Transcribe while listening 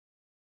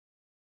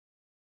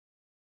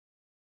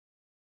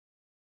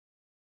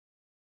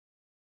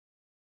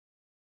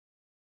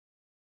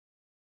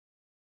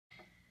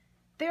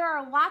There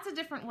are lots of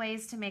different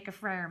ways to make a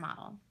Freyer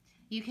model.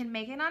 You can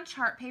make it on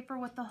chart paper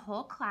with the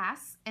whole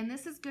class, and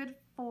this is good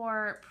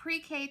for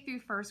pre-K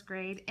through first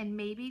grade and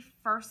maybe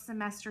first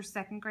semester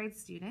second grade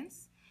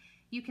students.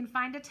 You can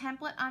find a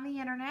template on the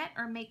internet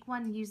or make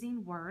one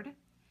using Word.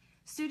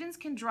 Students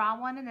can draw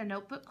one in a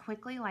notebook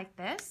quickly like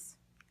this.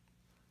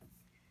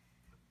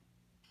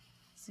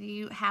 So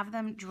you have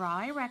them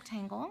draw a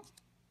rectangle.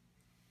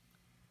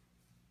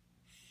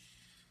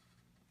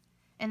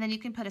 And then you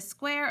can put a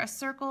square, a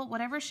circle,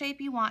 whatever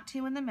shape you want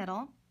to in the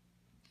middle.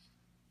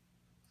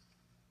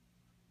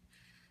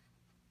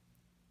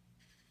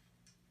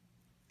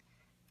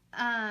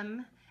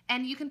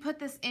 And you can put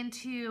this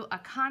into a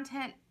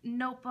content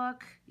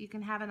notebook. You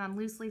can have it on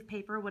loose leaf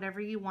paper, whatever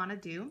you want to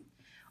do.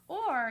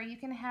 Or you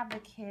can have the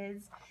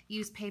kids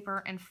use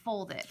paper and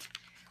fold it.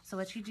 So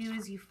what you do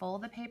is you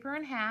fold the paper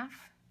in half.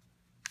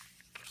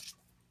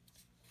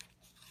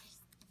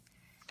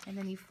 And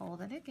then you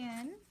fold it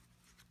again.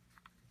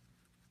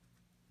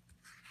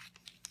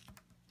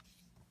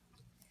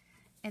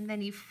 And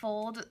then you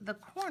fold the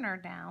corner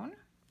down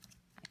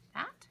like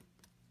that.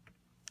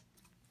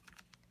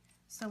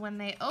 So when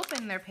they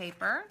open their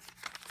paper,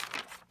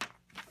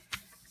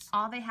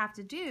 all they have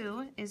to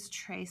do is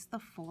trace the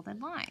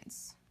folded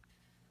lines.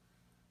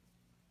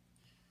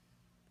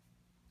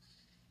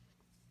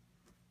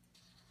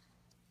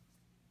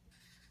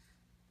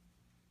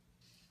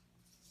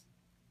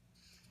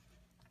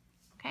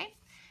 Okay,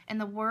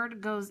 and the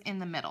word goes in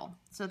the middle.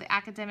 So the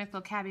academic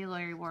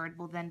vocabulary word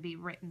will then be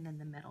written in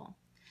the middle.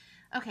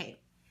 Okay,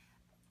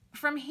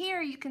 from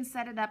here you can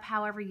set it up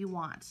however you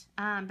want,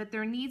 but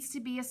there needs to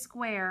be a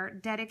square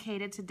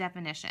dedicated to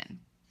definition.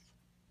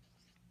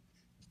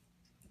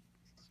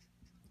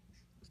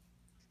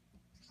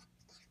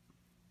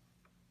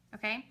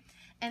 Okay,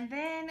 and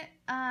then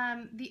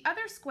the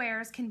other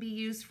squares can be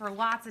used for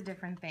lots of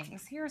different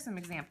things. Here are some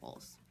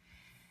examples.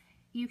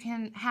 You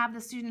can have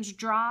the students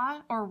draw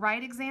or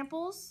write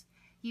examples.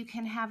 You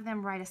can have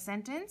them write a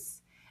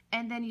sentence.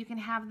 And then you can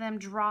have them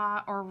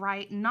draw or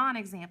write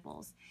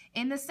non-examples.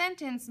 In the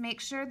sentence, make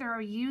sure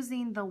they're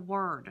using the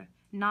word,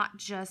 not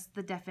just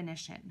the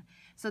definition.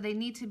 So they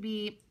need to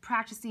be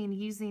practicing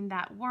using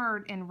that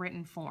word in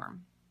written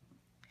form.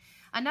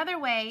 Another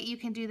way you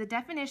can do the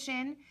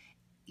definition,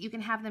 you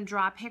can have them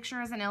draw a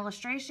picture as an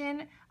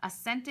illustration, a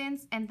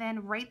sentence, and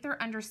then write their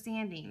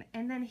understanding.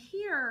 And then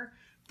here,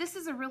 this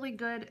is a really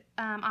good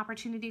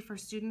opportunity for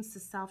students to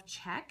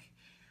self-check.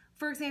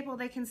 For example,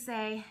 they can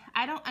say,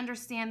 I don't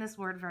understand this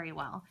word very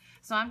well,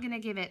 so I'm going to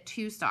give it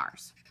 2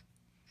 stars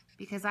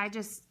because I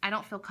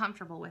don't feel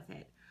comfortable with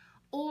it.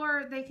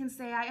 Or they can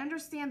say, I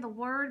understand the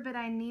word, but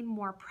I need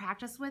more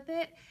practice with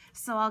it,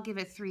 so I'll give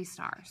it 3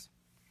 stars.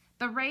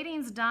 The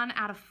rating's done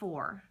out of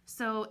 4.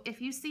 So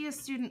if you see a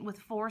student with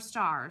 4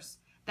 stars,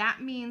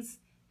 that means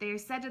they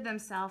said to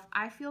themselves,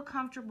 I feel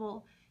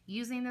comfortable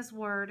using this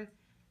word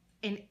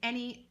in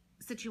any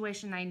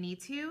situation I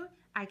need to.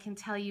 I can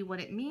tell you what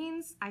it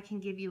means, I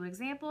can give you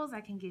examples, I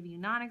can give you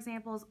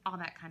non-examples, all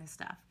that kind of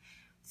stuff.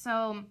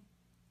 So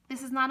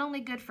this is not only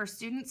good for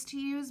students to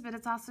use, but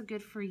it's also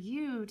good for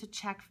you to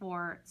check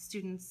for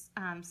students'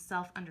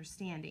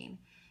 self-understanding.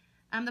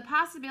 The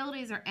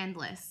possibilities are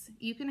endless.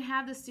 You can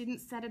have the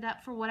students set it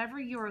up for whatever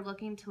you are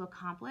looking to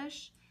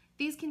accomplish.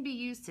 These can be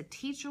used to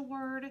teach a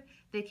word,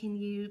 they can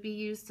be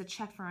used to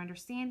check for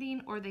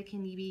understanding, or they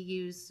can be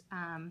used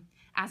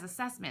as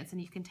assessments and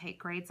you can take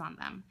grades on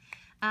them.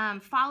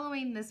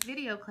 Following this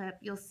video clip,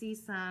 you'll see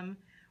some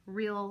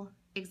real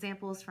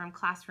examples from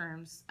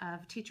classrooms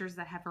of teachers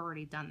that have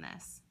already done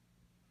this.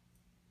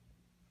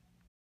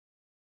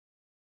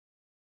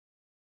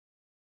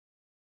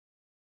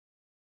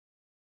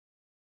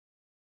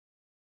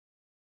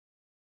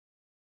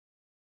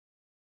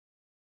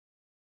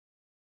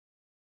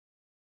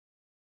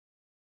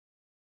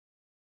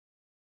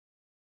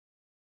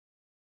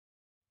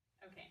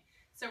 Okay,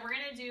 so we're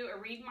going to do a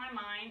Read My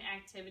Mind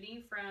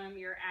activity from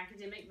your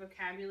academic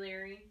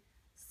vocabulary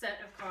set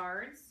of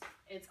cards.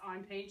 It's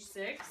on page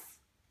 6.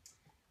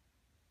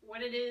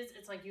 What it is,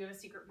 it's like you have a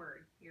secret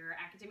word. Your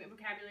academic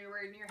vocabulary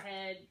word in your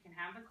head. You can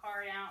have the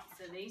card out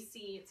so they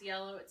see it's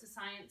yellow, it's a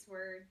science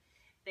word.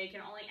 They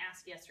can only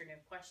ask yes or no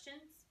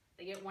questions.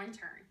 They get 1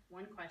 turn,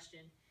 1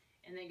 question,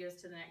 and then it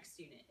goes to the next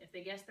student. If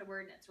they guess the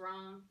word and it's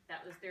wrong,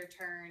 that was their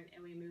turn,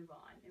 and we move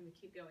on, and we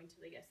keep going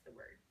till they guess the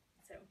word.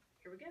 So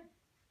here we go.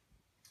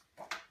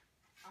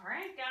 All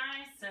right,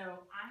 guys,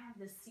 so I have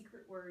this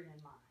secret word in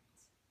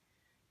mind.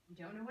 You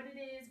don't know what it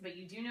is, but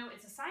you do know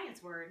it's a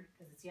science word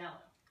because it's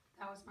yellow.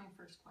 That was my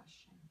first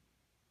question.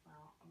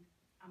 Well,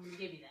 I'm going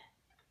to give you that.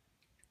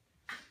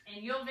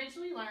 And you'll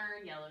eventually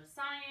learn yellow is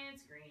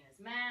science, green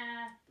is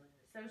math, blue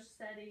is social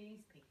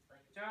studies, pink is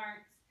language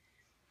arts.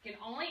 You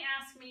can only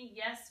ask me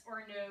yes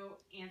or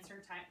no answer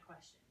type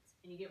questions.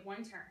 And you get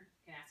 1 turn.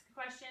 You can ask a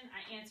question,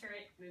 I answer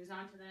it, moves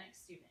on to the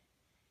next student.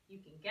 You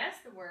can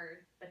guess the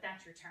word, but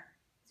that's your turn.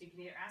 So you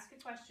can either ask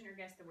a question or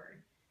guess the word.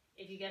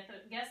 If you guess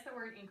the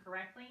word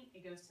incorrectly,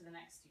 it goes to the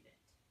next student.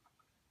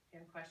 You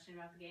have a question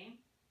about the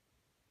game?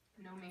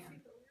 No,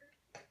 ma'am.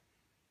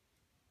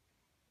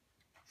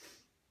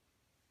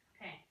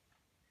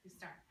 You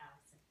start,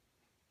 Allison.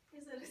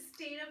 Is it a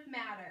state of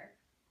matter?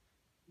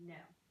 No.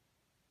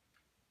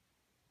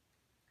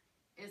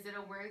 Is it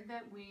a word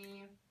that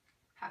we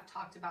have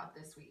talked about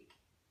this week?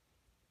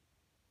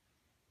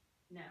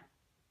 No.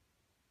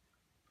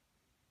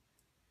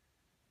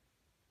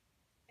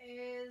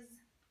 Is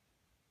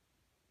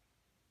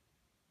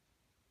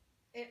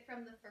it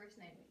from the first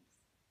 9 weeks?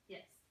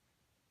 Yes.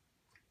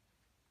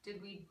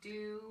 Did we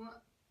do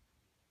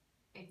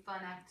a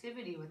fun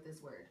activity with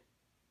this word?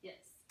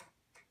 Yes.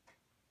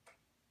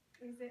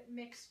 Is it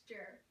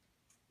mixture?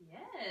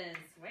 Yes.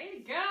 Way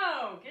to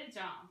go. Good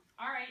job.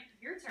 All right,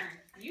 your turn.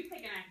 You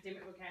pick an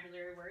academic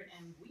vocabulary word,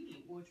 and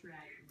we will try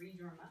to read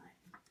your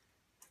mind.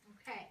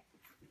 Okay.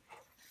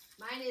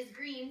 Mine is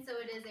green, so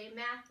it is a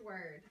math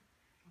word.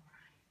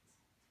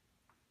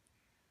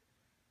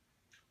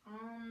 All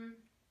right.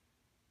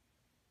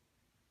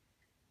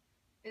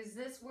 Is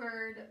this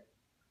word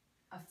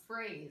a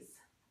phrase?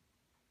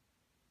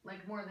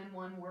 Like more than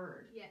one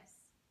word? Yes.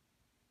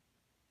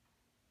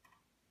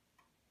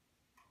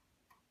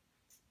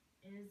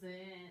 Is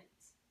it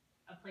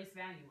a place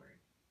value word?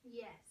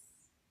 Yes.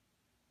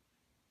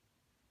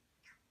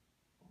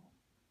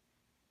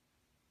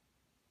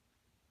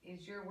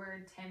 Is your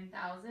word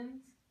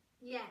 10,000?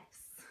 Yes.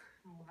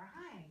 All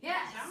right.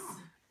 Yes. Good job.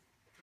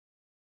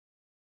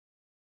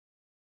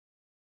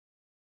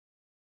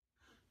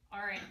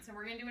 All right, so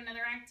we're going to do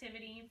another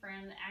activity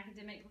from the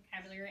Academic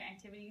Vocabulary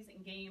Activities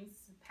and Games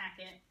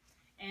packet,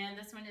 and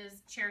this one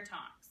is chair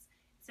talks.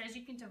 It says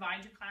you can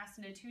divide your class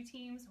into 2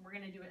 teams. We're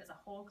going to do it as a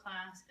whole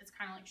class. It's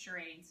kind of like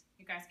charades.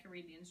 You guys can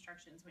read the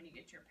instructions when you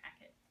get your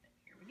packet. But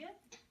here we go.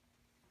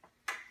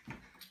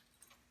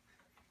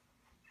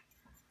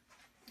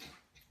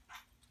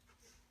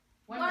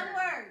 One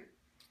word.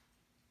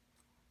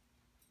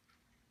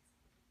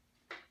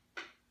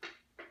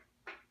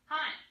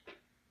 Hot.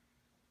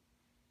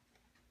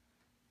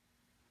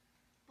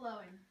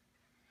 Blowing.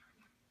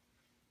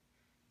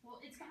 Well,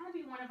 it's got to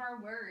be one of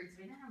our words.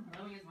 We don't have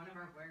blowing as one of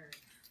our words.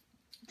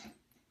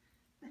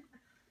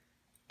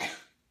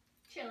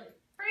 Chili.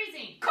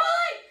 Freezing. Cold.